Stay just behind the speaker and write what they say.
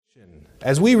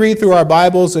As we read through our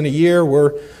Bibles in a year,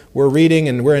 we're reading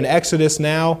and we're in Exodus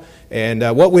now, and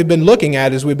what we've been looking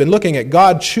at is we've been looking at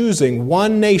God choosing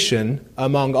one nation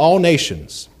among all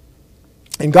nations.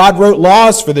 And God wrote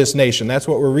laws for this nation. That's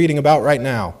what we're reading about right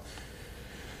now.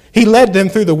 He led them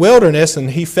through the wilderness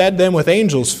and He fed them with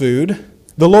angels' food.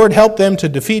 The Lord helped them to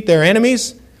defeat their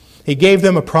enemies. He gave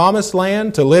them a promised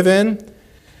land to live in.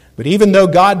 But even though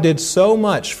God did so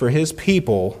much for His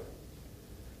people,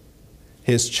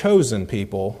 His chosen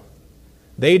people,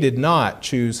 they did not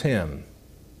choose Him.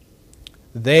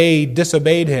 They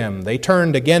disobeyed Him. They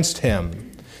turned against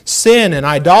Him. Sin and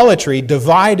idolatry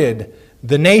divided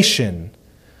the nation.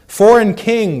 Foreign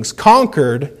kings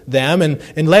conquered them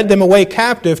and led them away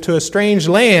captive to a strange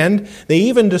land. They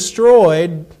even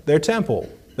destroyed their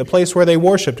temple, the place where they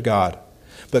worshiped God.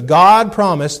 But God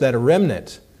promised that a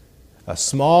remnant, a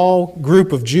small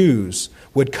group of Jews,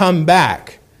 would come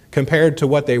back compared to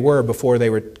what they were before they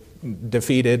were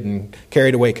defeated and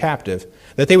carried away captive.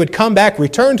 That they would come back,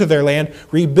 return to their land,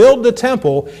 rebuild the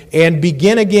temple, and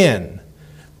begin again.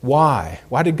 Why?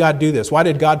 Why did God do this? Why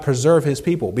did God preserve His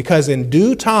people? Because in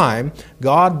due time,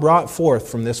 God brought forth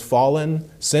from this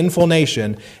fallen, sinful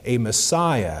nation a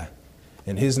Messiah,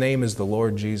 and His name is the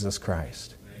Lord Jesus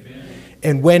Christ. Amen.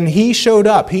 And when He showed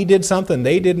up, He did something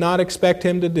they did not expect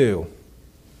Him to do.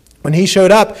 When He showed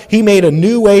up, He made a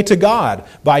new way to God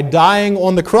by dying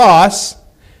on the cross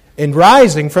and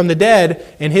rising from the dead,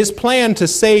 and His plan to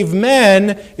save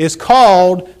men is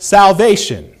called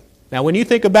salvation. Now, when you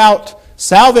think about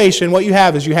salvation, what you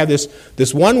have is you have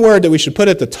this one word that we should put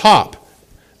at the top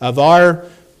of our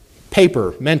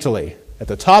paper mentally, at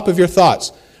the top of your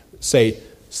thoughts. Say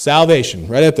salvation,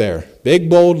 right up there,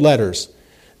 big bold letters.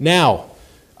 Now,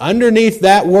 underneath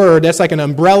that word, that's like an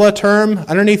umbrella term,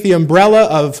 underneath the umbrella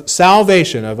of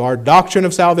salvation, of our doctrine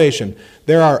of salvation,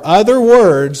 there are other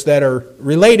words that are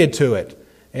related to it,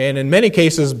 and in many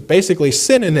cases, basically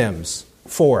synonyms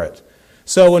for it.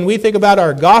 So when we think about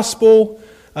our gospel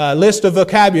list of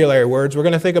vocabulary words, we're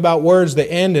going to think about words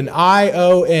that end in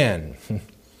I-O-N.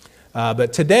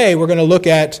 But today, we're going to look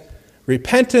at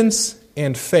repentance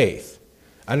and faith.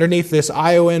 Underneath this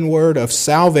I-O-N word of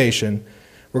salvation,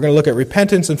 we're going to look at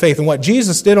repentance and faith. And what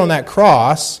Jesus did on that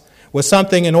cross was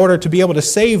something in order to be able to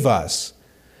save us.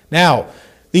 Now,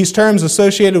 these terms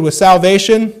associated with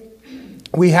salvation,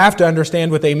 we have to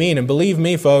understand what they mean. And believe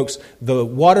me, folks, the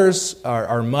waters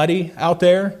are muddy out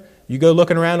there. You go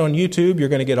looking around on YouTube, you're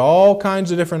going to get all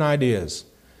kinds of different ideas,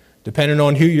 depending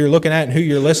on who you're looking at and who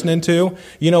you're listening to.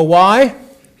 You know why?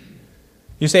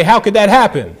 You say, how could that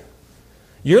happen?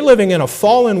 You're living in a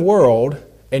fallen world,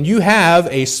 and you have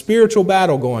a spiritual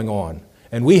battle going on.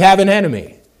 And we have an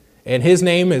enemy, and his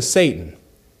name is Satan.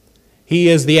 He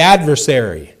is the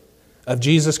adversary of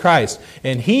Jesus Christ,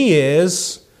 and he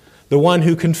is the one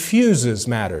who confuses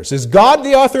matters. Is God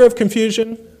the author of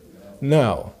confusion?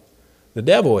 No. The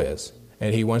devil is,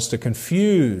 and he wants to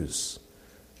confuse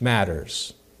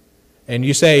matters. And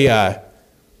you say,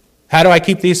 how do I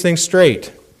keep these things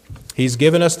straight? He's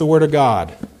given us the Word of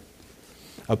God.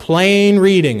 A plain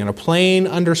reading and a plain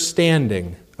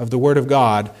understanding of the Word of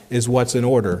God is what's in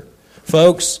order.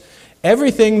 Folks,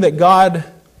 everything that God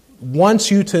wants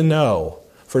you to know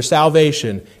for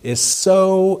salvation is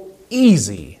so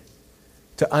easy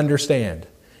to understand.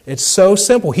 It's so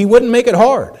simple. He wouldn't make it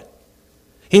hard.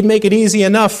 He'd make it easy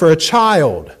enough for a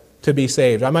child to be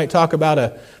saved. I might talk about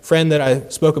a friend that I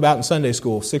spoke about in Sunday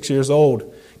school, 6 years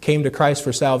old, came to Christ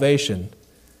for salvation.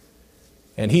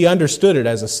 And he understood it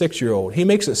as a 6-year-old. He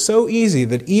makes it so easy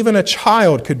that even a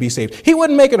child could be saved. He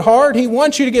wouldn't make it hard. He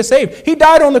wants you to get saved. He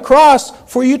died on the cross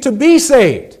for you to be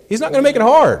saved. He's not going to make it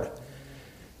hard.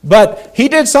 But he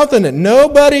did something that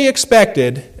nobody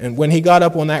expected and when he got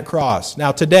up on that cross.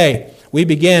 Now today, we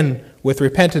begin with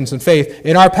repentance and faith.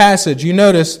 In our passage, you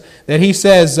notice that he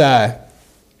says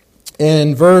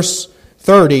in verse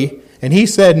 30, and he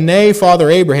said, Nay, Father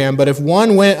Abraham, but if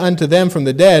one went unto them from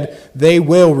the dead, they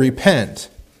will repent.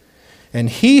 And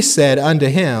he said unto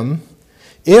him,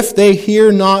 If they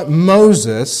hear not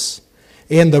Moses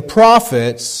and the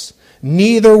prophets,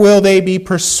 neither will they be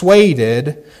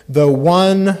persuaded, though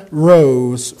one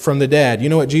rose from the dead. You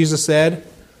know what Jesus said?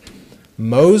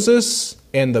 Moses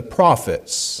and the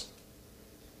prophets.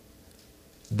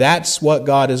 That's what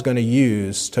God is going to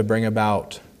use to bring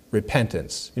about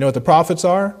repentance. You know what the prophets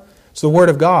are? It's the Word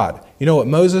of God. You know what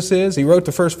Moses is? He wrote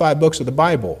the first 5 books of the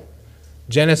Bible.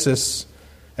 Genesis,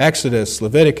 Exodus,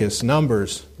 Leviticus,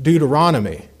 Numbers,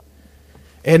 Deuteronomy.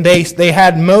 And they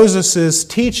had Moses'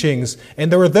 teachings,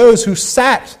 and there were those who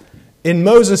sat in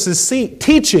Moses' seat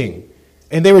teaching.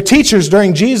 And they were teachers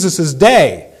during Jesus'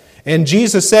 day. And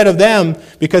Jesus said of them,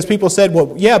 because people said,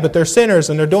 well, yeah, but they're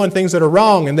sinners and they're doing things that are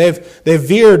wrong and they've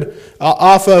veered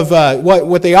off of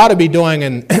what they ought to be doing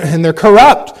and they're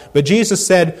corrupt. But Jesus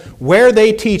said, where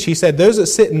they teach, he said, those that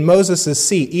sit in Moses'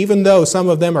 seat, even though some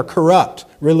of them are corrupt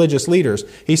religious leaders,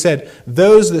 he said,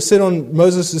 those that sit on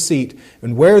Moses' seat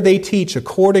and where they teach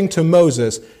according to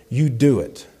Moses, you do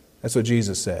it. That's what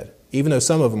Jesus said, even though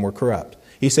some of them were corrupt.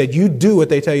 He said, you do what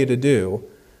they tell you to do,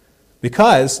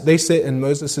 because they sit in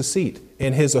Moses' seat,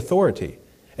 in his authority.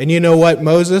 And you know what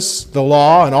Moses, the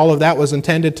law, and all of that was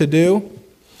intended to do?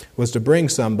 Was to bring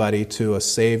somebody to a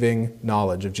saving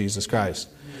knowledge of Jesus Christ.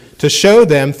 To show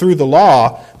them through the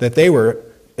law that they were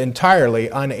entirely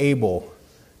unable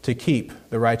to keep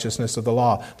the righteousness of the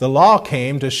law. The law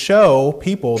came to show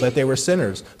people that they were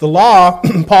sinners. The law,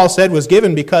 Paul said, was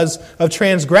given because of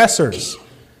transgressors.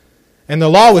 And the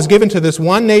law was given to this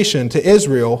one nation, to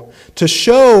Israel, to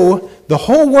show the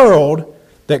whole world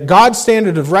that God's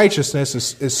standard of righteousness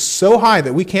is so high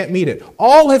that we can't meet it.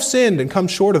 All have sinned and come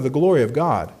short of the glory of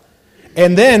God.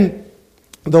 And then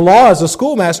the law is a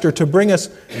schoolmaster to bring us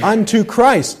unto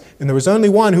Christ. And there was only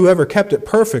one who ever kept it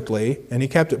perfectly, and he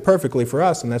kept it perfectly for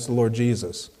us, and that's the Lord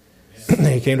Jesus.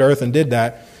 He came to earth and did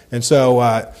that. And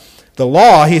so the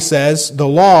law, he says, the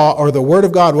law or the Word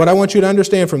of God, what I want you to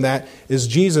understand from that is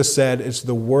Jesus said it's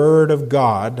the Word of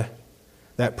God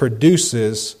that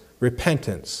produces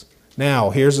repentance. Now,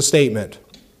 here's a statement.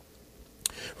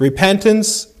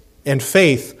 Repentance and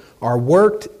faith are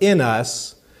worked in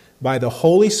us by the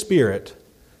Holy Spirit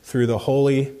through the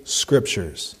Holy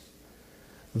Scriptures.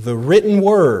 The written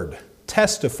Word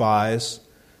testifies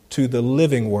to the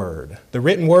living Word. The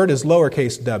written Word is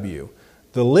lowercase w.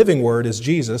 The living Word is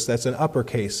Jesus. That's an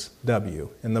uppercase W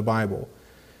in the Bible.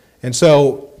 And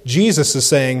so Jesus is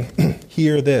saying,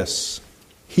 hear this.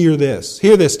 Hear this.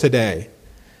 Hear this today.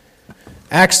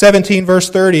 Acts 17, verse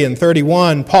 30 and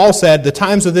 31, Paul said, the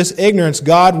times of this ignorance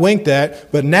God winked at,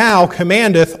 but now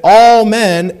commandeth all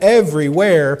men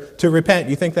everywhere to repent.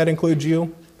 You think that includes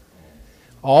you?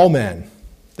 All men.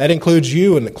 That includes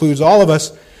you and includes all of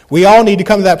us. We all need to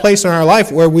come to that place in our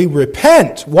life where we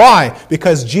repent. Why?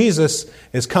 Because Jesus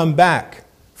is come back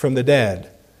from the dead.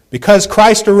 Because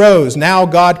Christ arose, now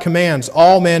God commands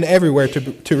all men everywhere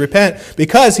to repent,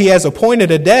 because he has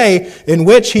appointed a day in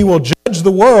which he will judge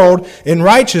the world in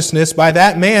righteousness by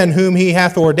that man whom he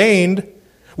hath ordained,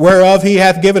 whereof he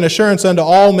hath given assurance unto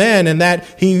all men, and that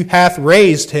he hath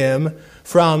raised him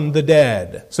from the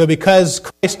dead. So because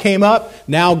Christ came up,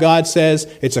 now God says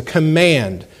it's a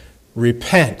command.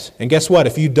 Repent. And guess what?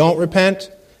 If you don't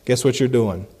repent, guess what you're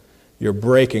doing? You're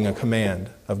breaking a command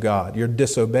of God. You're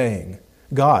disobeying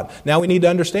God. Now we need to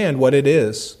understand what it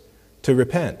is to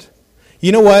repent.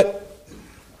 You know what?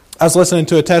 I was listening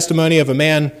to a testimony of a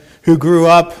man who grew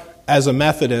up as a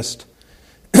Methodist.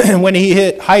 And when he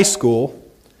hit high school,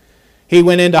 he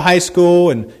went into high school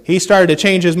and he started to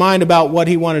change his mind about what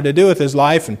he wanted to do with his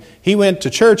life. And he went to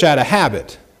church out of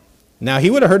habit. Now he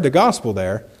would have heard the gospel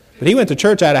there, but he went to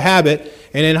church out of habit.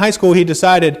 And in high school he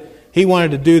decided he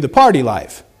wanted to do the party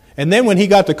life. And then when he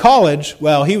got to college,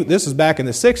 well, this is back in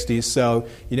the 60s, so,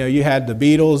 you had the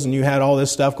Beatles and you had all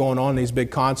this stuff going on, these big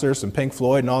concerts and Pink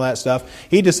Floyd and all that stuff.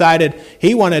 He decided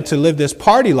he wanted to live this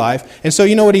party life. And so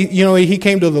he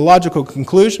came to the logical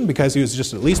conclusion, because he was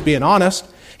just at least being honest.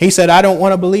 He said, I don't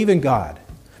want to believe in God.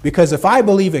 Because if I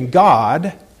believe in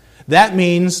God, that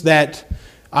means that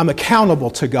I'm accountable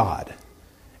to God.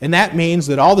 And that means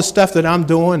that all the stuff that I'm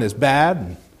doing is bad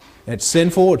and it's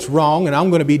sinful, it's wrong, and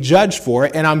I'm going to be judged for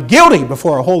it, and I'm guilty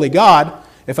before a holy God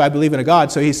if I believe in a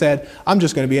God. So he said, I'm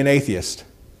just going to be an atheist.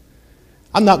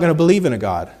 I'm not going to believe in a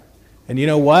God. And you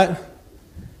know what?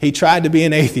 He tried to be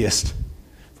an atheist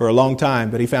for a long time,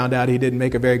 but he found out he didn't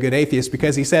make a very good atheist,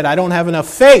 because he said, I don't have enough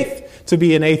faith to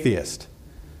be an atheist,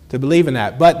 to believe in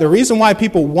that. But the reason why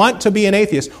people want to be an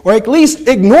atheist, or at least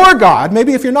ignore God,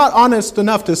 maybe if you're not honest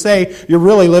enough to say you're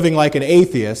really living like an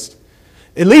atheist,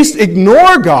 at least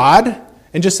ignore God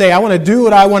and just say, I want to do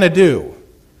what I want to do.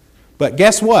 But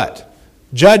guess what?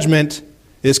 Judgment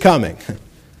is coming.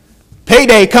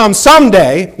 Payday comes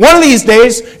someday. One of these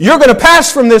days, you're going to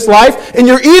pass from this life, and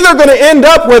you're either going to end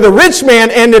up where the rich man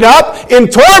ended up, in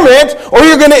torment, or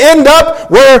you're going to end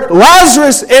up where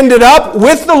Lazarus ended up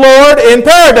with the Lord in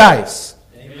paradise.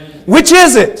 Amen. Which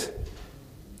is it?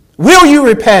 Will you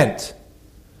repent?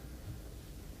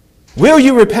 Will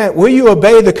you repent? Will you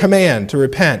obey the command to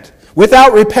repent?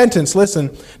 Without repentance,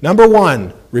 listen, number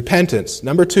 1, repentance.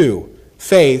 Number 2,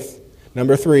 faith.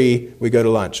 Number 3, we go to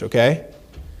lunch, okay?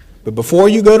 But before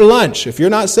you go to lunch, if you're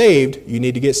not saved, you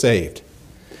need to get saved.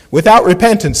 Without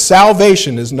repentance,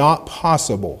 salvation is not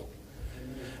possible.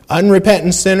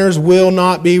 Unrepentant sinners will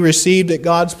not be received at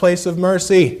God's place of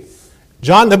mercy.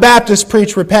 John the Baptist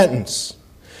preached repentance.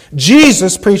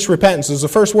 Jesus preached repentance. It was the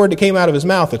first word that came out of his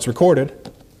mouth. It's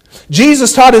recorded.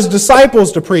 Jesus taught his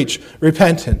disciples to preach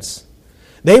repentance.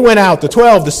 They went out, the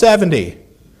 12, the 70.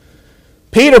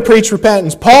 Peter preached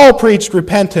repentance. Paul preached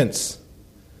repentance.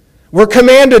 We're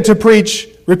commanded to preach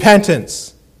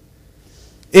repentance.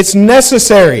 It's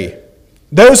necessary.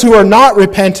 Those who are not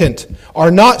repentant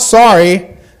are not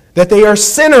sorry that they are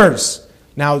sinners.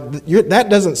 Now, that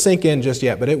doesn't sink in just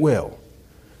yet, but it will.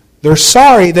 They're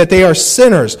sorry that they are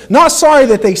sinners. Not sorry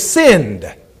that they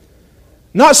sinned.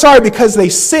 Not sorry because they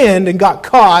sinned and got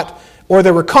caught or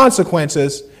there were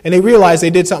consequences and they realized they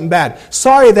did something bad.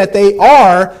 Sorry that they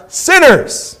are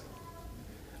sinners.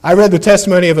 I read the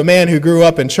testimony of a man who grew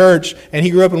up in church, and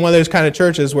he grew up in one of those kind of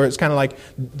churches where it's kind of like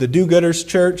the do-gooders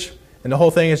church, and the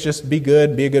whole thing is just be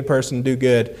good, be a good person, do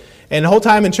good. And the whole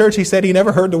time in church he said he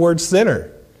never heard the word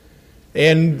sinner.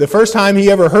 And the first time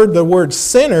he ever heard the word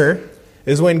sinner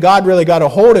is when God really got a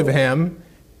hold of him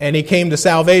and he came to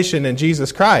salvation in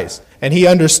Jesus Christ. And he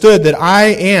understood that I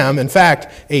am, in fact,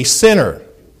 a sinner.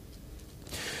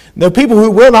 The people who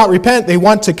will not repent, they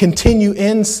want to continue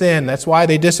in sin. That's why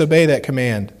they disobey that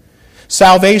command.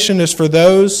 Salvation is for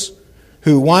those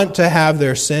who want to have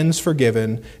their sins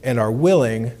forgiven and are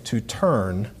willing to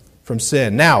turn from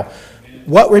sin. Now,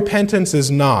 what repentance is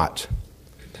not.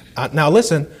 Now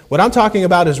listen, what I'm talking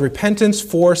about is repentance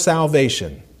for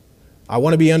salvation. I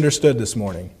want to be understood this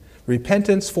morning.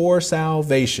 Repentance for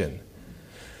salvation.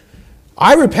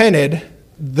 I repented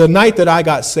the night that I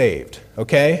got saved,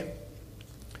 okay?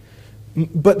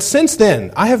 But since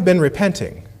then, I have been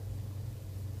repenting.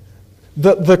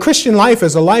 The Christian life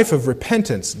is a life of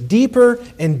repentance, deeper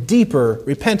and deeper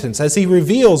repentance, as He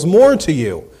reveals more to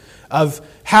you of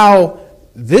how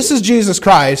this is Jesus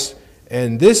Christ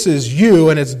and this is you,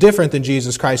 and it's different than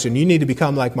Jesus Christ, and you need to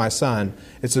become like my Son.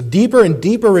 It's a deeper and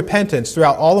deeper repentance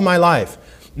throughout all of my life.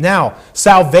 Now,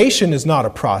 salvation is not a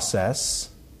process,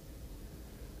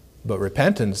 but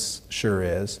repentance sure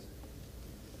is.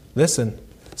 Listen,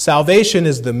 salvation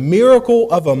is the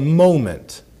miracle of a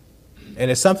moment,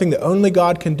 and it's something that only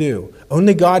God can do.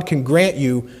 Only God can grant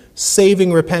you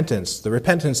saving repentance, the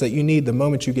repentance that you need the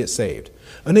moment you get saved.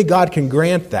 Only God can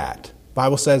grant that. The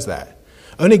Bible says that.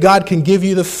 Only God can give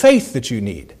you the faith that you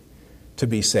need to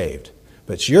be saved.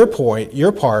 But your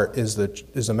part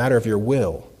is a matter of your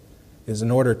will, is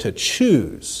in order to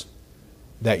choose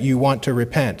that you want to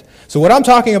repent. So what I'm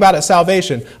talking about at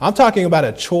salvation, I'm talking about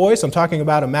a choice, I'm talking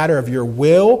about a matter of your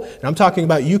will, and I'm talking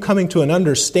about you coming to an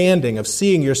understanding of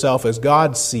seeing yourself as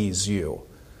God sees you,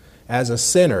 as a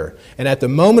sinner. And at the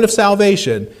moment of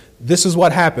salvation, this is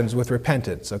what happens with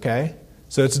repentance, okay?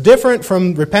 So it's different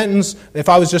from repentance if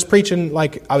I was just preaching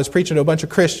like I was preaching to a bunch of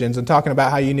Christians and talking about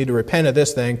how you need to repent of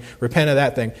this thing, repent of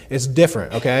that thing. It's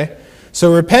different, okay?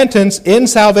 So repentance in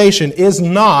salvation is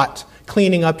not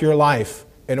cleaning up your life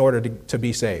in order to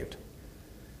be saved.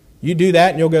 You do that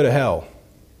and you'll go to hell.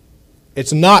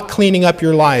 It's not cleaning up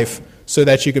your life so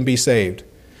that you can be saved.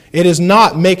 It is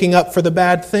not making up for the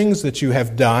bad things that you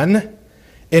have done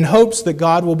in hopes that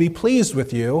God will be pleased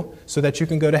with you so that you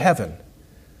can go to heaven.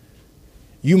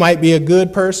 You might be a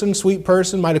good person, sweet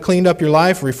person, might have cleaned up your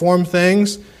life, reformed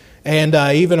things, and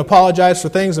even apologized for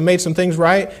things and made some things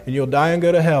right, and you'll die and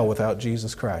go to hell without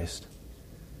Jesus Christ.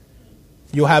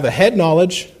 You'll have a head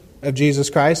knowledge of Jesus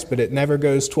Christ, but it never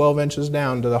goes 12 inches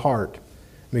down to the heart.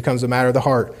 It becomes a matter of the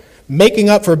heart. Making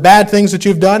up for bad things that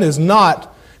you've done is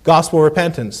not gospel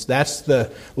repentance. That's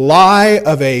the lie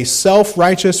of a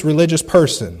self-righteous religious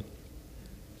person.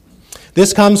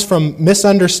 This comes from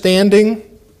misunderstanding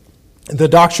the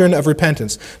doctrine of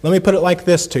repentance. Let me put it like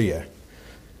this to you.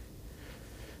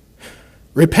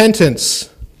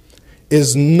 Repentance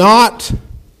is not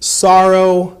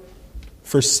sorrow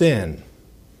for sin.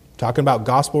 Talking about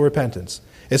gospel repentance.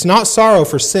 It's not sorrow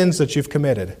for sins that you've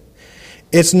committed.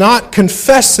 It's not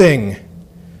confessing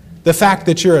the fact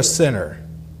that you're a sinner.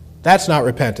 That's not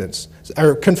repentance.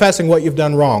 Or confessing what you've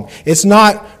done wrong. It's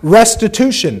not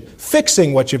restitution,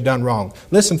 fixing what you've done wrong.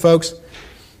 Listen, folks.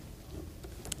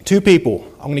 Two people.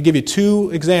 I'm going to give you two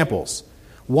examples.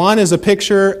 One is a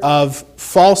picture of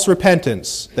false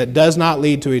repentance that does not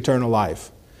lead to eternal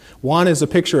life. One is a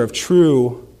picture of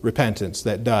true repentance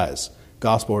that does.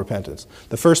 Gospel repentance.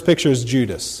 The first picture is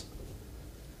Judas.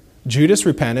 Judas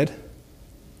repented,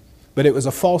 but it was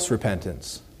a false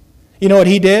repentance. You know what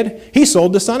he did? He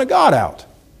sold the Son of God out.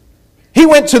 He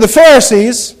went to the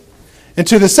Pharisees and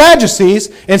to the Sadducees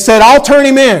and said, I'll turn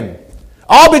him in.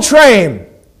 I'll betray him.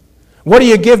 What do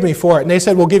you give me for it? And they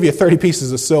said, we'll give you 30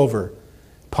 pieces of silver,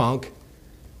 punk.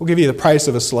 We'll give you the price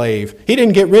of a slave. He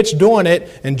didn't get rich doing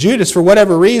it, and Judas, for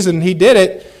whatever reason, he did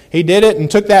it. He did it and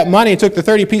took that money, took the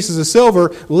 30 pieces of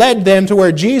silver, led them to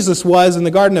where Jesus was in the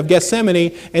Garden of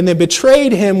Gethsemane, and then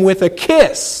betrayed him with a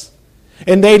kiss.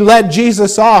 And they led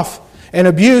Jesus off and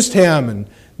abused him and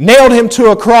nailed him to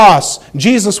a cross.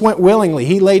 Jesus went willingly.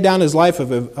 He laid down his life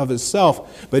of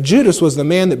himself. But Judas was the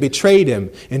man that betrayed him.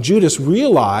 And Judas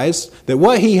realized that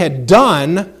what he had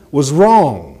done was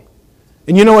wrong.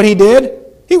 And you know what he did?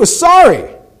 He was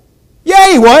sorry. Yeah,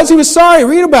 he was. He was sorry.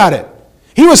 Read about it.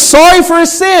 He was sorry for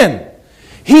his sin.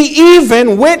 He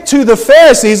even went to the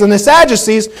Pharisees and the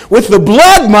Sadducees with the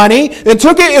blood money and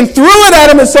took it and threw it at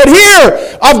him and said,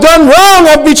 "Here, I've done wrong.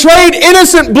 I've betrayed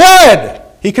innocent blood."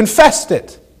 He confessed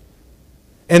it.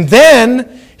 And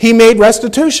then he made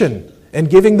restitution and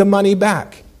giving the money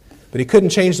back. But he couldn't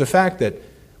change the fact that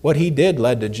what he did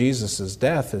led to Jesus'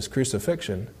 death, his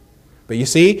crucifixion. But you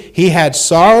see, he had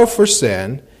sorrow for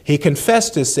sin, he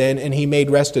confessed his sin, and he made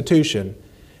restitution.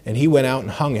 And he went out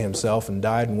and hung himself and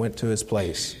died and went to his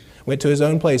place. Went to his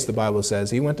own place, the Bible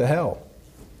says. He went to hell.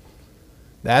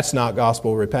 That's not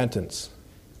gospel repentance.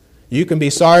 You can be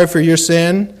sorry for your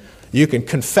sin. You can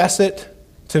confess it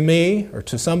to me or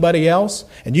to somebody else,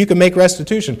 and you can make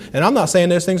restitution. And I'm not saying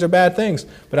those things are bad things,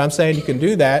 but I'm saying you can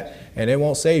do that and it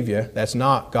won't save you. That's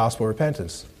not gospel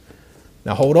repentance.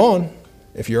 Now hold on.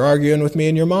 If you're arguing with me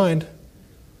in your mind,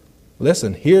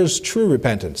 listen, here's true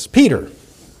repentance. Peter.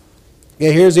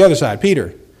 Yeah, here's the other side,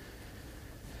 Peter.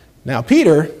 Now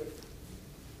Peter,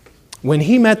 when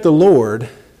he met the Lord,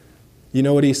 you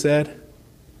know what he said?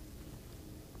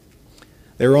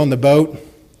 They were on the boat.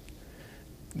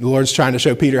 The Lord's trying to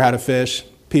show Peter how to fish.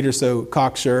 Peter's so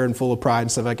cocksure and full of pride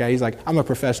and stuff like that. He's like, "I'm a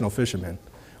professional fisherman.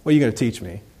 What are you going to teach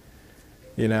me?"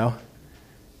 You know?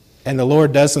 And the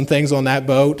Lord does some things on that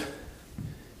boat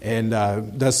and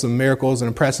does some miracles and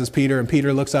impresses Peter. And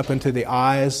Peter looks up into the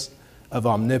eyes of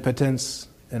omnipotence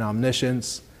and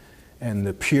omniscience and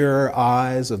the pure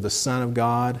eyes of the Son of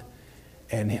God.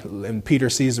 And Peter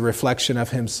sees the reflection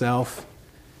of himself,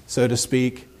 so to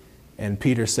speak. And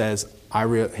Peter says,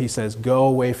 he says, "Go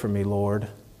away from me, Lord,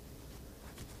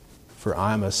 for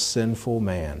I'm a sinful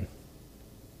man."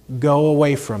 Go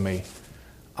away from me.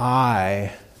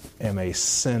 I am a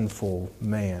sinful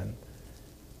man.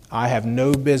 I have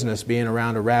no business being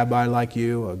around a rabbi like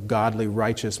you, a godly,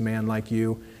 righteous man like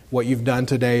you. What you've done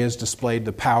today is displayed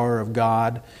the power of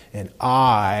God, and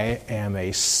I am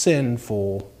a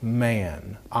sinful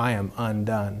man. I am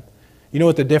undone. You know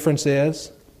what the difference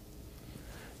is?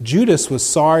 Judas was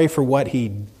sorry for what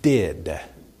he did.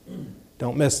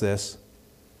 Don't miss this.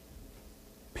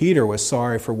 Peter was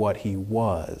sorry for what he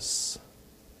was.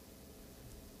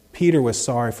 Peter was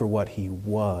sorry for what he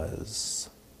was.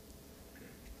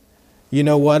 You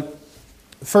know what?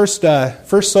 First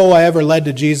soul I ever led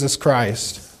to Jesus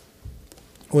Christ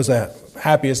was the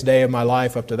happiest day of my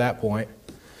life up to that point,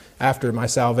 after my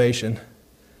salvation.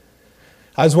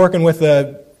 I was working with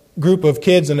a group of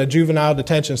kids in a juvenile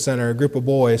detention center, a group of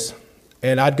boys.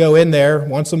 And I'd go in there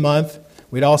once a month.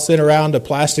 We'd all sit around a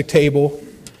plastic table.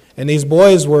 And these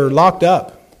boys were locked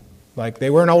up. Like, they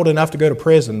weren't old enough to go to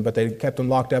prison, but they kept them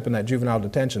locked up in that juvenile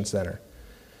detention center.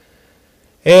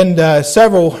 And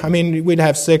we'd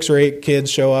have 6 or 8 kids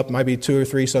show up, might be 2 or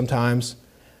 3 sometimes.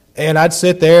 And I'd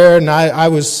sit there, and I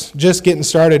was just getting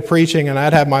started preaching, and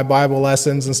I'd have my Bible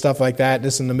lessons and stuff like that,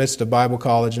 just in the midst of Bible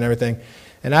college and everything.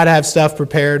 And I'd have stuff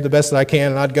prepared the best that I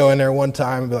can, and I'd go in there one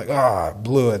time and be like, "Oh, I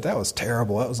blew it. That was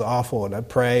terrible. That was awful." And I'd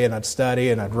pray, and I'd study,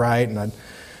 and I'd write, and I'd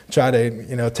try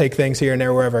to, take things here and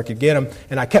there wherever I could get them.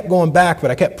 And I kept going back,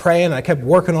 but I kept praying, and I kept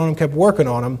working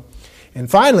on them. And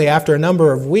finally, after a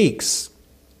number of weeks,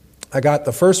 I got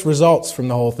the first results from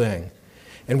the whole thing.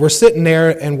 And we're sitting there,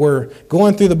 and we're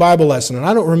going through the Bible lesson, and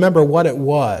I don't remember what it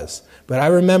was, but I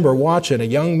remember watching a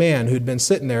young man who'd been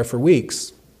sitting there for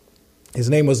weeks. His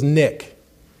name was Nick.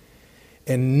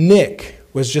 And Nick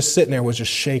was just sitting there, was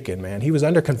just shaking, man. He was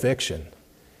under conviction.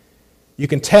 You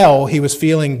can tell he was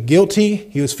feeling guilty.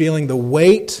 He was feeling the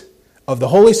weight of the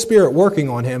Holy Spirit working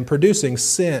on him, producing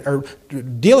sin, or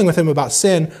dealing with him about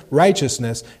sin,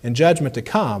 righteousness, and judgment to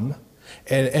come,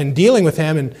 and dealing with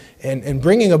him and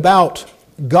bringing about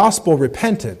gospel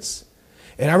repentance.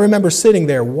 And I remember sitting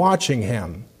there watching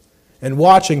him,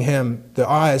 the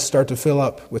eyes start to fill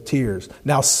up with tears.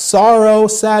 Now, sorrow,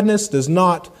 sadness is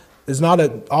not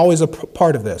always a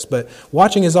part of this, but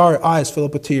watching his eyes fill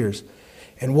up with tears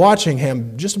and watching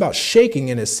him just about shaking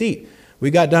in his seat. We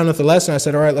got done with the lesson. I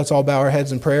said, "All right, let's all bow our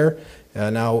heads in prayer.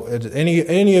 Now,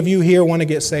 any of you here want to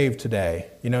get saved today?"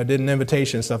 Did an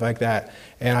invitation and stuff like that.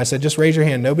 And I said, "Just raise your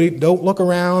hand. Nobody, don't look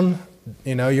around.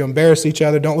 You embarrass each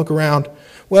other. Don't look around."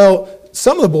 Well,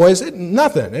 some of the boys,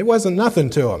 nothing. It wasn't nothing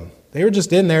to them. They were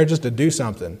just in there just to do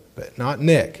something, but not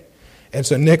Nick. And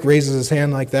so Nick raises his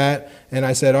hand like that, and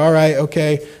I said, all right,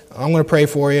 okay, I'm going to pray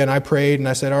for you. And I prayed, and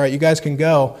I said, all right, you guys can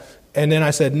go. And then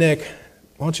I said, Nick,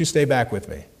 why don't you stay back with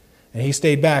me? And he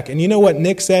stayed back. And you know what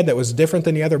Nick said that was different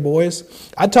than the other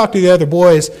boys? I'd talk to the other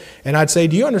boys, and I'd say,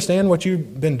 do you understand what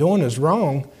you've been doing is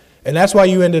wrong? And that's why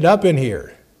you ended up in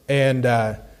here. And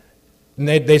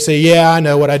they say, yeah, I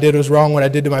know what I did was wrong, what I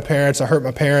did to my parents. I hurt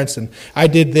my parents, and I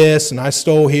did this, and I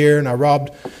stole here, and I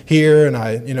robbed here, and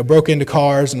I broke into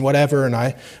cars and whatever, and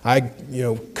I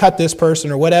cut this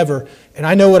person or whatever. And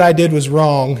I know what I did was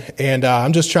wrong, and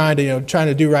I'm just trying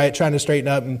to do right, trying to straighten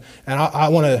up, and I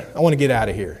want to get out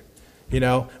of here.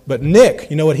 But Nick,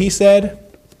 you know what he said?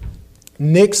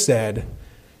 Nick said,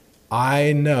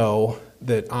 I know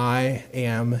that I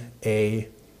am a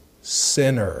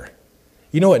sinner.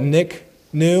 You know what Nick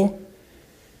knew?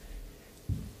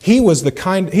 He was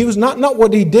not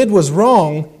what he did was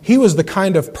wrong. He was the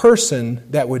kind of person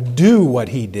that would do what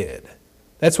he did.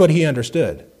 That's what he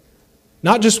understood.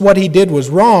 Not just what he did was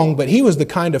wrong, but he was the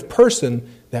kind of person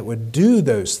that would do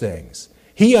those things.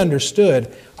 He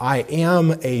understood, I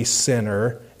am a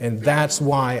sinner, and that's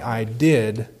why I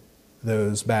did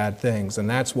those bad things, and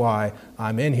that's why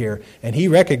I'm in here. And he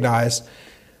recognized,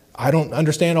 I don't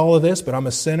understand all of this, but I'm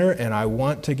a sinner, and I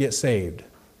want to get saved.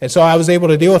 And so I was able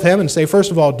to deal with him and say,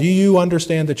 first of all, do you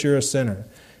understand that you're a sinner?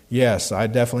 Yes, I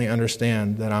definitely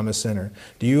understand that I'm a sinner.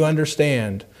 Do you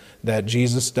understand that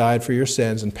Jesus died for your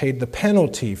sins and paid the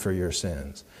penalty for your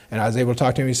sins? And I was able to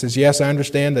talk to him. He says, yes, I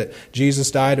understand that Jesus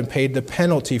died and paid the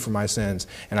penalty for my sins.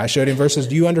 And I showed him verses,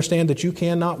 do you understand that you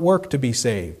cannot work to be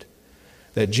saved?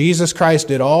 That Jesus Christ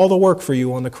did all the work for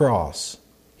you on the cross.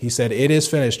 He said, it is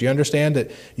finished. Do you understand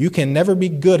that you can never be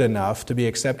good enough to be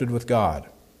accepted with God?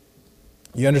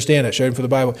 You understand it? Showed him for the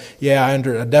Bible. Yeah, I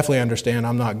definitely understand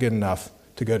I'm not good enough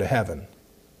to go to heaven.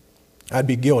 I'd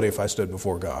be guilty if I stood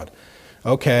before God.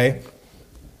 Okay.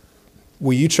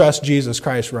 Will you trust Jesus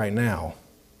Christ right now?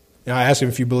 I asked him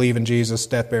if you believe in Jesus,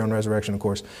 death, burial, and resurrection, of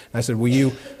course. And I said,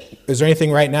 is there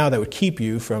anything right now that would keep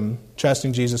you from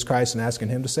trusting Jesus Christ and asking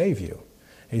him to save you?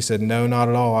 He said, no, not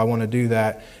at all. I want to do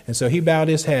that. And so he bowed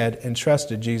his head and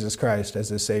trusted Jesus Christ as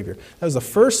his Savior. That was the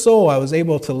first soul I was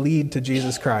able to lead to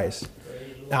Jesus Christ.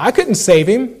 Now, I couldn't save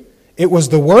him. It was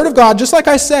the Word of God, just like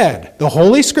I said, the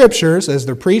Holy Scriptures as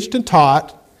they're preached and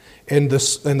taught, and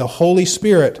the Holy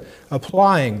Spirit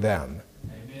applying them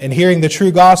and hearing the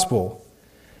true gospel.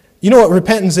 You know what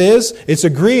repentance is? It's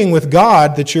agreeing with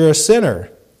God that you're a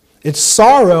sinner. It's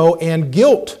sorrow and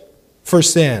guilt for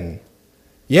sin.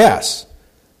 Yes.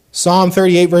 Psalm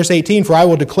 38, verse 18, for I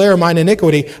will declare mine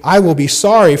iniquity, I will be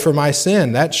sorry for my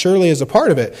sin. That surely is a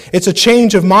part of it. It's a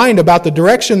change of mind about the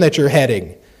direction that you're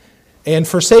heading. And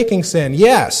forsaking sin,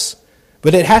 yes.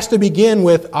 But it has to begin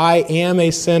with, I am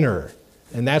a sinner.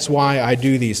 And that's why I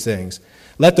do these things.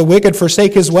 Let the wicked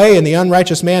forsake his way, and the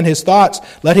unrighteous man his thoughts.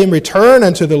 Let him return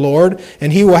unto the Lord,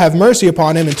 and he will have mercy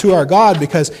upon him and to our God,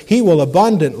 because he will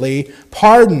abundantly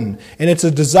pardon. And it's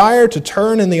a desire to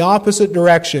turn in the opposite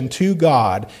direction to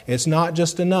God. It's not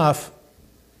just enough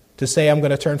to say, I'm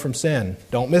going to turn from sin.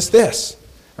 Don't miss this.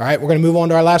 All right, we're going to move on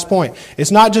to our last point.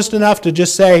 It's not just enough to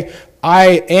just say,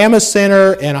 I am a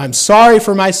sinner, and I'm sorry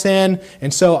for my sin,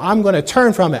 and so I'm going to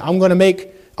turn from it. I'm going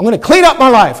to clean up my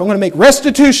life. I'm going to make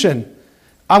restitution.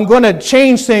 I'm going to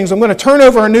change things. I'm going to turn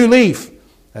over a new leaf.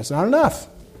 That's not enough.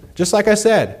 Just like I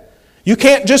said, you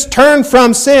can't just turn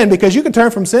from sin, because you can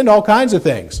turn from sin to all kinds of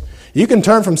things. You can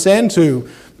turn from sin to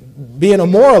being a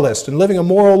moralist and living a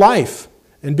moral life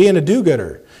and being a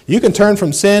do-gooder. You can turn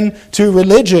from sin to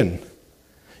religion.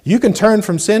 You can turn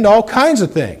from sin to all kinds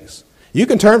of things. You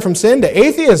can turn from sin to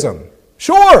atheism.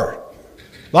 Sure.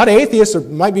 A lot of atheists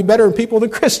might be better people than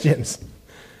Christians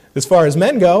as far as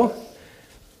men go.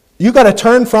 You've got to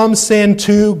turn from sin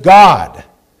to God.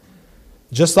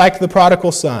 Just like the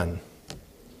prodigal son.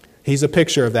 He's a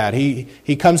picture of that.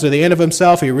 He comes to the end of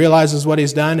himself, he realizes what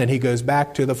he's done, and he goes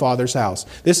back to the Father's house.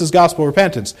 This is gospel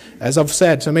repentance. As I've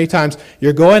said so many times,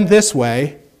 you're going this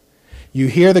way, you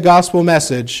hear the gospel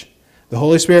message, the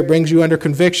Holy Spirit brings you under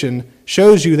conviction,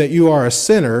 shows you that you are a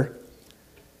sinner,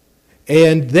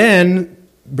 and then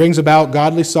brings about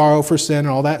godly sorrow for sin and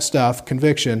all that stuff,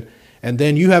 conviction, and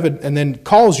then and then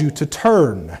calls you to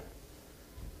turn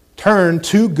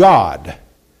to God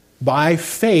by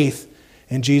faith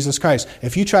in Jesus Christ.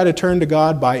 If you try to turn to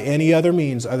God by any other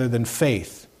means other than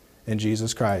faith in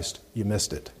Jesus Christ, you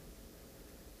missed it.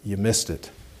 You missed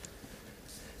it.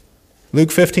 Luke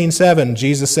 15:7,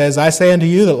 Jesus says, I say unto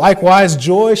you that likewise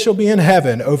joy shall be in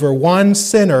heaven over one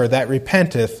sinner that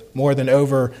repenteth more than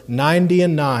over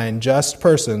 99 just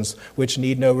persons which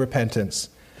need no repentance.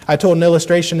 I told an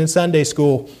illustration in Sunday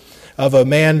school of a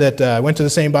man that went to the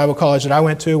same Bible college that I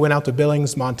went out to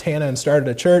Billings, Montana, and started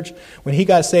a church. When he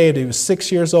got saved, he was 6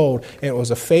 years old, and it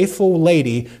was a faithful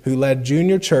lady who led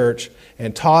junior church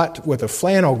and taught with a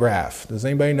flannel graph. Does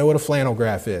anybody know what a flannel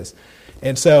graph is?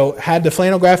 And so had the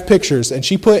flannel graph pictures, and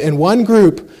she put in one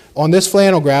group on this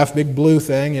flannel graph, big blue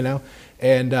thing,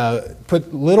 and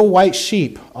put little white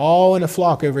sheep all in a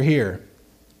flock over here.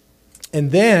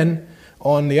 And then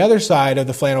on the other side of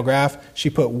the flannel graph, she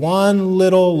put one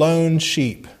little lone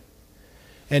sheep.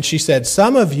 And she said,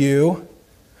 some of you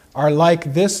are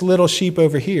like this little sheep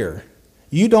over here.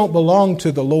 You don't belong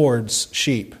to the Lord's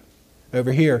sheep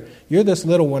over here. You're this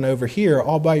little one over here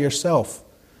all by yourself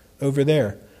over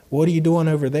there. What are you doing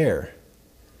over there?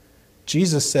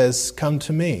 Jesus says, come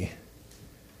to me.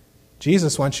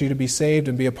 Jesus wants you to be saved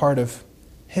and be a part of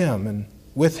Him and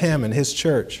with Him and His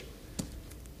church.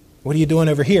 What are you doing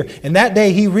over here? And that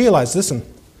day he realized, listen,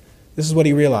 this is what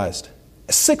he realized.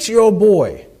 A 6-year-old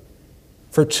boy,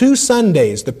 for 2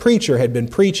 Sundays, the preacher had been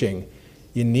preaching,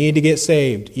 you need to get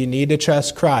saved. You need to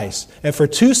trust Christ. And for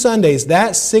 2 Sundays,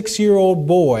 that 6-year-old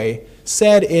boy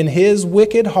said in his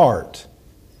wicked heart,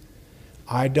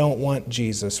 I don't want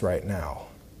Jesus right now.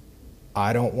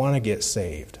 I don't want to get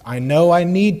saved. I know I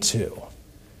need to,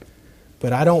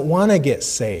 but I don't want to get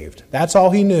saved. That's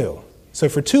all he knew. So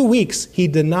for 2 weeks, he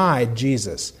denied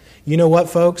Jesus. You know what,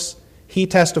 folks? He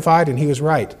testified, and he was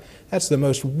right. That's the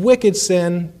most wicked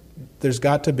sin there's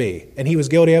got to be. And he was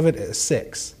guilty of it at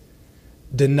 6.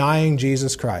 Denying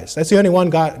Jesus Christ. That's the only one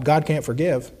God can't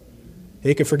forgive.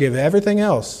 He can forgive everything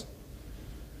else.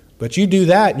 But you do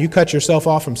that, and you cut yourself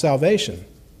off from salvation.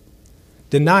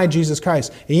 Deny Jesus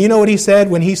Christ. And you know what he said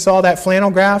when he saw that flannel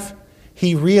graph?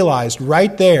 He realized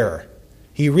right there,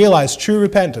 he realized true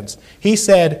repentance. He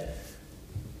said,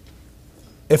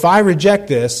 if I reject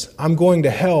this, I'm going to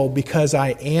hell because I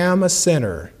am a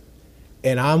sinner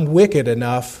and I'm wicked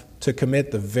enough to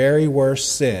commit the very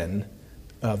worst sin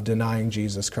of denying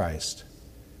Jesus Christ.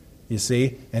 You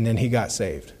see? And then he got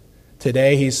saved.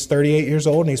 Today he's 38 years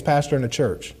old and he's pastoring a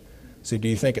church. So do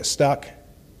you think it stuck?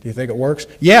 Do you think it works?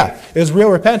 Yeah, it was real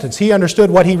repentance. He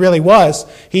understood what he really was.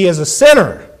 He is a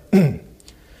sinner.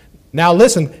 Now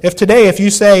listen, if you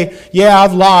say, yeah,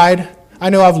 I've lied, I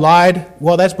know I've lied,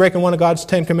 well, that's breaking one of God's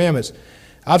 10 commandments.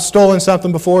 I've stolen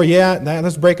something before, yeah,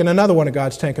 that's breaking another one of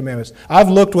God's 10 commandments. I've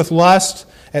looked with lust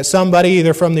at somebody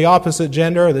either from the opposite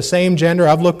gender or the same gender.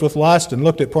 I've looked with lust and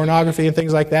looked at pornography and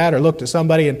things like that, or looked at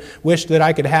somebody and wished that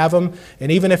I could have them.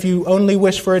 And even if you only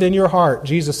wish for it in your heart,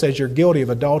 Jesus says you're guilty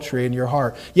of adultery in your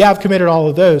heart. Yeah, I've committed all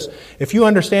of those. If you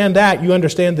understand that, you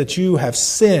understand that you have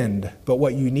sinned. But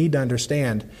what you need to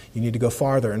understand, you need to go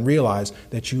farther and realize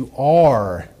that you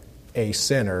are a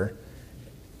sinner,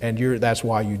 and that's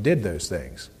why you did those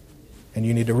things. And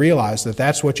you need to realize that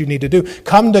that's what you need to do.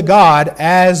 Come to God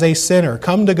as a sinner.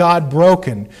 Come to God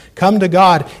broken. Come to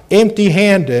God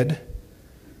empty-handed.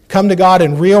 Come to God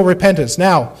in real repentance.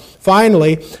 Now,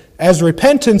 finally, as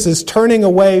repentance is turning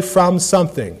away from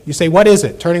something. You say, what is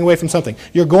it? Turning away from something.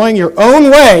 You're going your own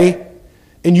way,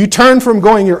 and you turn from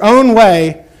going your own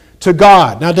way to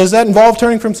God. Now, does that involve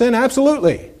turning from sin?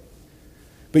 Absolutely.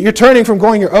 But you're turning from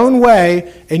going your own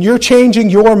way, and you're changing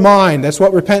your mind. That's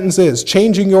what repentance is,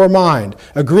 changing your mind.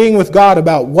 Agreeing with God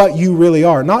about what you really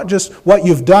are. Not just what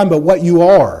you've done, but what you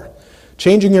are.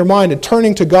 Changing your mind and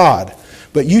turning to God.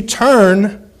 But you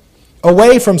turn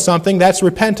away from something, that's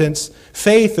repentance.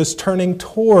 Faith is turning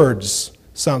towards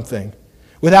something.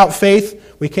 Without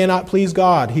faith, we cannot please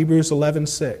God. Hebrews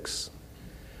 11:6.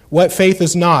 What faith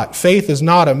is not? Faith is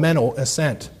not a mental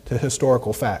assent to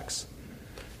historical facts.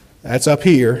 That's up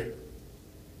here.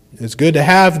 It's good to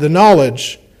have the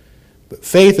knowledge, but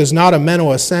faith is not a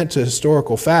mental assent to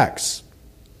historical facts.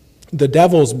 The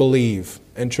devils believe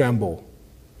and tremble.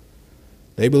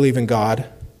 They believe in God.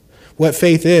 What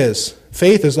faith is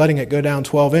letting it go down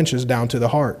 12 inches down to the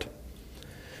heart.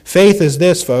 Faith is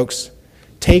this, folks,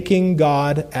 taking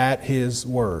God at His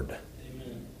word.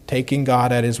 Amen. Taking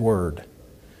God at His word.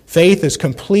 Faith is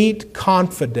complete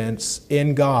confidence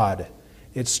in God.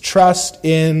 It's trust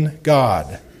in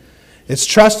God. It's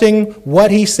trusting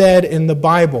what He said in the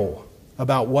Bible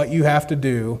about what you have to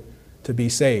do to be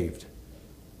saved.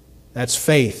 That's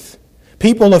faith.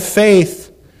 People of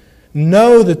faith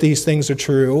know that these things are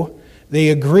true.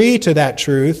 They agree to that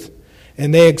truth,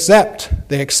 and they accept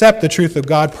the truth of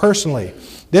God personally.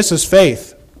 This is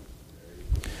faith.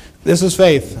 This is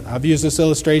faith. I've used this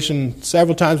illustration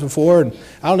several times before, and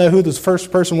I don't know who the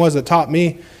first person was that taught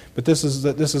me, but this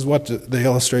is what the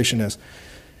illustration is.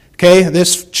 Okay,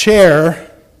 this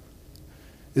chair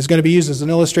is going to be used as an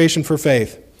illustration for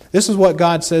faith. This is what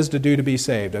God says to do to be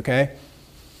saved, okay?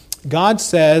 God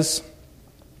says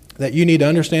that you need to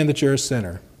understand that you're a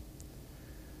sinner.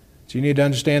 So you need to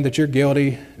understand that you're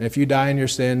guilty, and if you die in your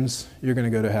sins, you're going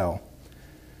to go to hell.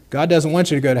 God doesn't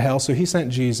want you to go to hell, so He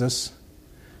sent Jesus.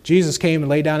 Jesus came and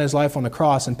laid down His life on the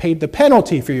cross and paid the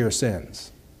penalty for your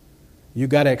sins. You've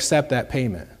got to accept that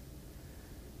payment.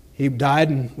 He died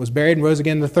and was buried and rose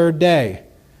again the third day.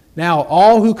 Now,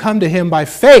 all who come to Him by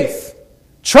faith,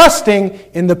 trusting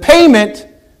in the payment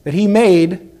that He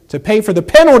made to pay for the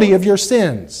penalty of your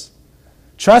sins,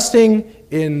 trusting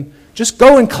in, just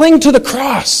go and cling to the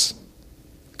cross.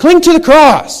 Cling to the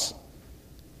cross.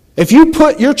 If you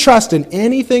put your trust in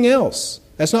anything else,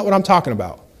 that's not what I'm talking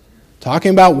about. I'm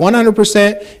talking about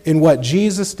 100% in what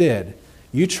Jesus did.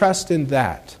 You trust in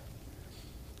that.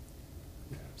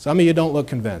 Some of you don't look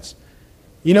convinced.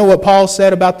 You know what Paul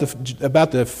said about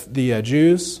the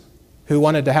Jews who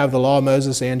wanted to have the law of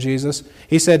Moses and Jesus?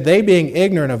 He said, they being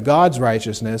ignorant of God's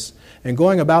righteousness and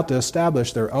going about to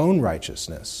establish their own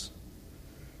righteousness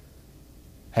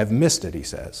have missed it, he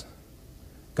says.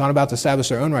 Gone about to establish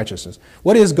their own righteousness.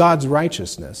 What is God's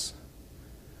righteousness?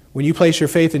 When you place your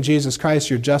faith in Jesus Christ,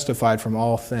 you're justified from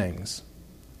all things.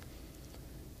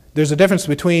 There's a difference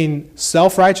between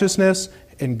self-righteousness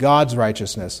and God's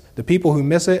righteousness. The people who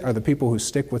miss it are the people who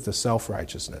stick with the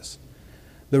self-righteousness.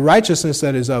 The righteousness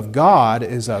that is of God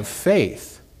is of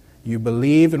faith. You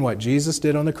believe in what Jesus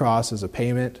did on the cross as a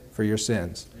payment for your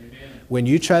sins. Amen. When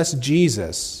you trust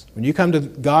Jesus, when you come to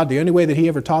God the only way that He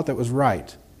ever taught that was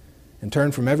right, and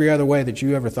turn from every other way that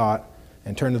you ever thought,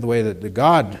 and turn to the way that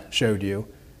God showed you,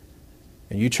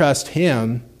 and you trust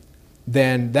Him,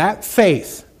 then that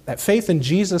faith in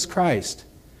Jesus Christ,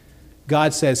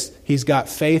 God says, He's got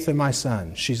faith in my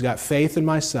son. She's got faith in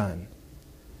my son.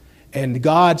 And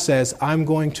God says, I'm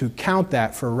going to count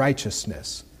that for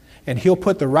righteousness. And He'll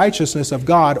put the righteousness of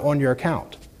God on your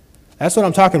account. That's what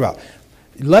I'm talking about.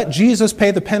 Let Jesus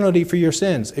pay the penalty for your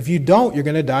sins. If you don't, you're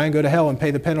going to die and go to hell and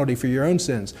pay the penalty for your own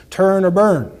sins. Turn or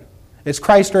burn. It's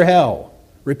Christ or hell.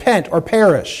 Repent or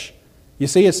perish. You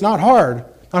see, it's not hard.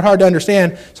 Not hard to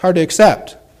understand. It's hard to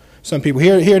accept. Some people,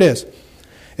 here it is.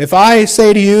 If I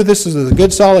say to you, this is a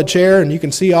good solid chair, and you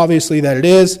can see obviously that it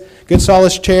is, good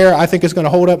solid chair, I think it's going to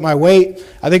hold up my weight.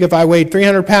 I think if I weighed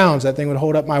 300 pounds, that thing would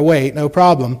hold up my weight, no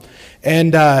problem.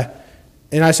 And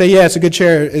I say, yeah, it's a good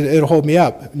chair, it'll hold me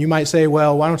up. And you might say,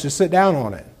 well, why don't you sit down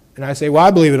on it? And I say, well,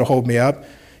 I believe it'll hold me up.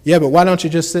 Yeah, but why don't you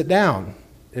just sit down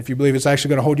if you believe it's actually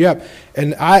going to hold you up?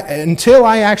 And until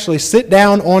I actually sit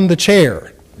down on the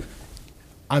chair,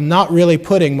 I'm not really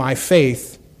putting my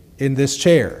faith in this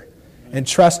chair and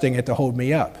trusting it to hold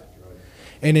me up.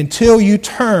 And until you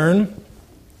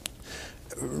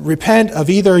repent of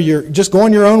either you're just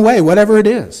going your own way, whatever it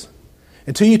is,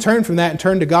 until you turn from that and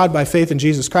turn to God by faith in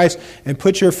Jesus Christ and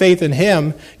put your faith in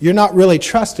Him, you're not really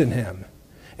trusting Him.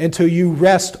 Until you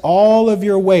rest all of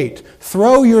your weight,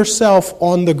 throw yourself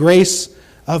on the grace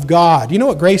of God. You know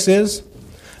what grace is?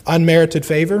 Unmerited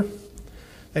favor.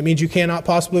 That means you cannot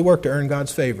possibly work to earn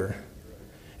God's favor.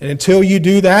 And until you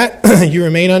do that, you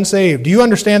remain unsaved. Do you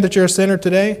understand that you're a sinner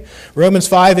today? Romans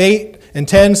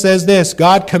 5:8-10 says this,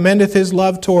 God commendeth His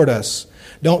love toward us.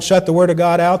 Don't shut the Word of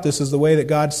God out. This is the way that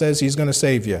God says He's going to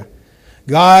save you.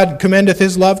 God commendeth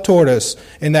His love toward us,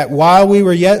 in that while we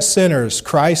were yet sinners,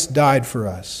 Christ died for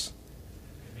us.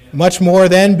 Amen. Much more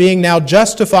then, being now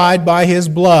justified by His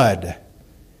blood.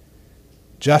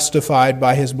 Justified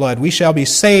by His blood. We shall be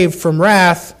saved from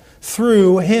wrath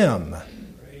through Him.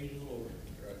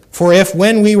 For if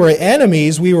when we were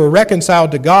enemies, we were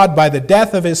reconciled to God by the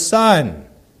death of His Son.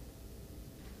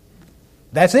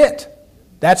 That's it.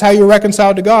 That's how you're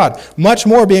reconciled to God. Much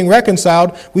more being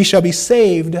reconciled, we shall be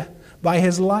saved by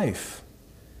His life.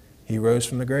 He rose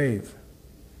from the grave.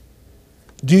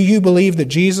 Do you believe that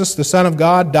Jesus, the Son of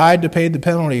God, died to pay the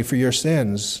penalty for your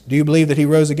sins? Do you believe that He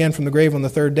rose again from the grave on the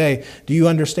third day? Do you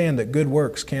understand that good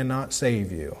works cannot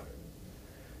save you?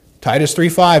 Titus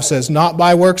 3:5 says, not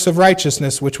by works of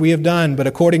righteousness which we have done, but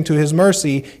according to His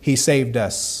mercy He saved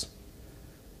us.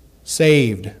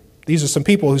 Saved. These are some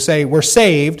people who say we're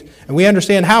saved, and we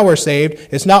understand how we're saved.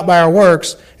 It's not by our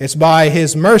works, it's by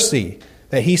His mercy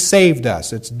that He saved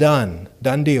us. It's done.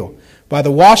 Done deal. By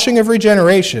the washing of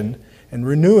regeneration and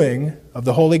renewing of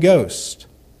the Holy Ghost.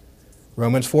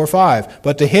 Romans 4:5.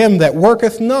 But to him that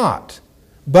worketh not,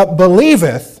 but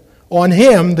believeth on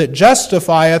him that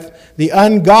justifieth the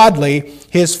ungodly,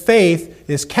 his faith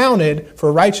is counted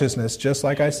for righteousness, just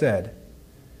like I said.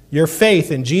 Your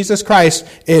faith in Jesus Christ,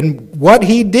 in what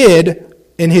he did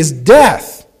in his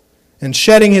death and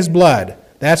shedding his blood,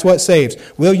 that's what saves.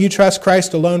 Will you trust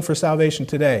Christ alone for salvation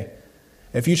today?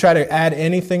 If you try to add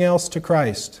anything else to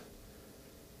Christ,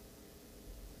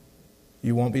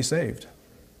 you won't be saved.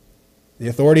 The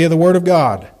authority of the Word of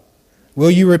God. Will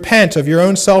you repent of your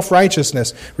own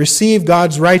self-righteousness, receive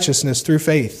God's righteousness through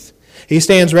faith? He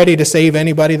stands ready to save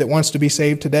anybody that wants to be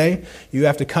saved today. You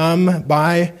have to come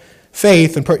by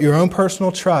faith and put your own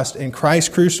personal trust in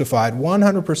Christ crucified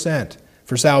 100%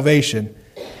 for salvation.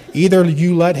 Either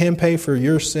you let him pay for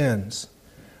your sins,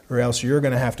 or else you're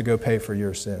going to have to go pay for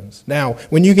your sins. Now,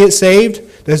 when you get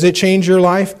saved, does it change your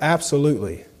life?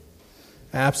 Absolutely.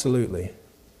 Absolutely.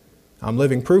 I'm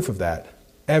living proof of that.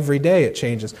 Every day it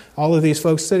changes. All of these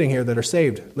folks sitting here that are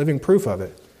saved, living proof of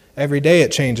it. Every day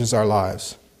it changes our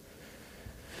lives.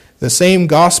 The same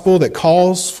gospel that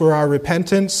calls for our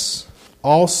repentance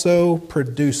also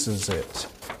produces it.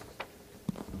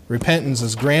 Repentance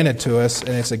is granted to us, and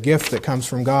it's a gift that comes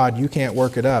from God. You can't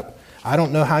work it up. I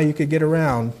don't know how you could get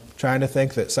around trying to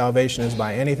think that salvation is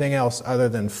by anything else other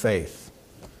than faith.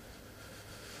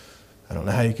 I don't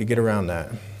know how you could get around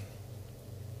that.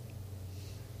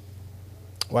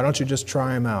 Why don't you just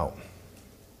try him out?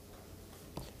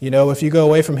 You know, if you go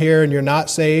away from here and you're not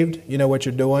saved, you know what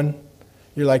you're doing?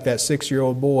 You're like that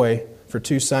 6-year-old boy for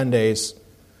 2 Sundays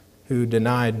who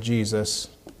denied Jesus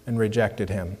and rejected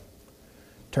him.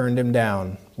 Turned him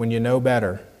down. When you know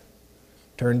better,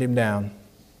 turned him down.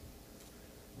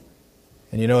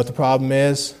 And you know what the problem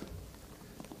is?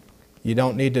 You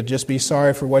don't need to just be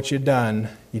sorry for what you've done.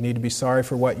 You need to be sorry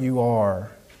for what you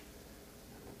are.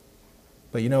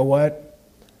 But you know what?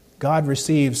 God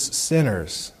receives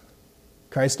sinners.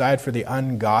 Christ died for the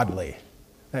ungodly.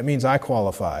 That means I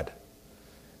qualified.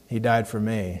 He died for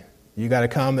me. You got to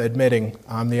come admitting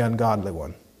I'm the ungodly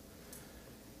one.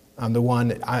 I'm the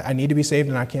one, I need to be saved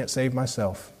and I can't save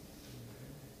myself.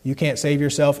 You can't save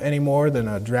yourself any more than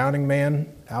a drowning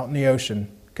man out in the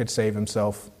ocean could save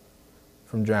himself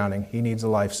from drowning. He needs a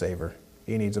lifesaver.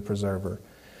 He needs a preserver.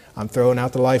 I'm throwing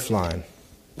out the lifeline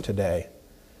today.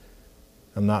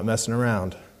 I'm not messing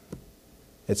around.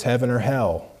 It's heaven or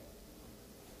hell.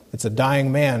 It's a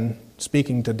dying man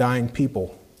speaking to dying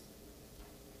people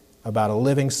about a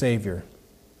living Savior.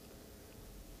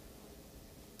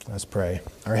 Let's pray.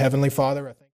 Our Heavenly Father, I thank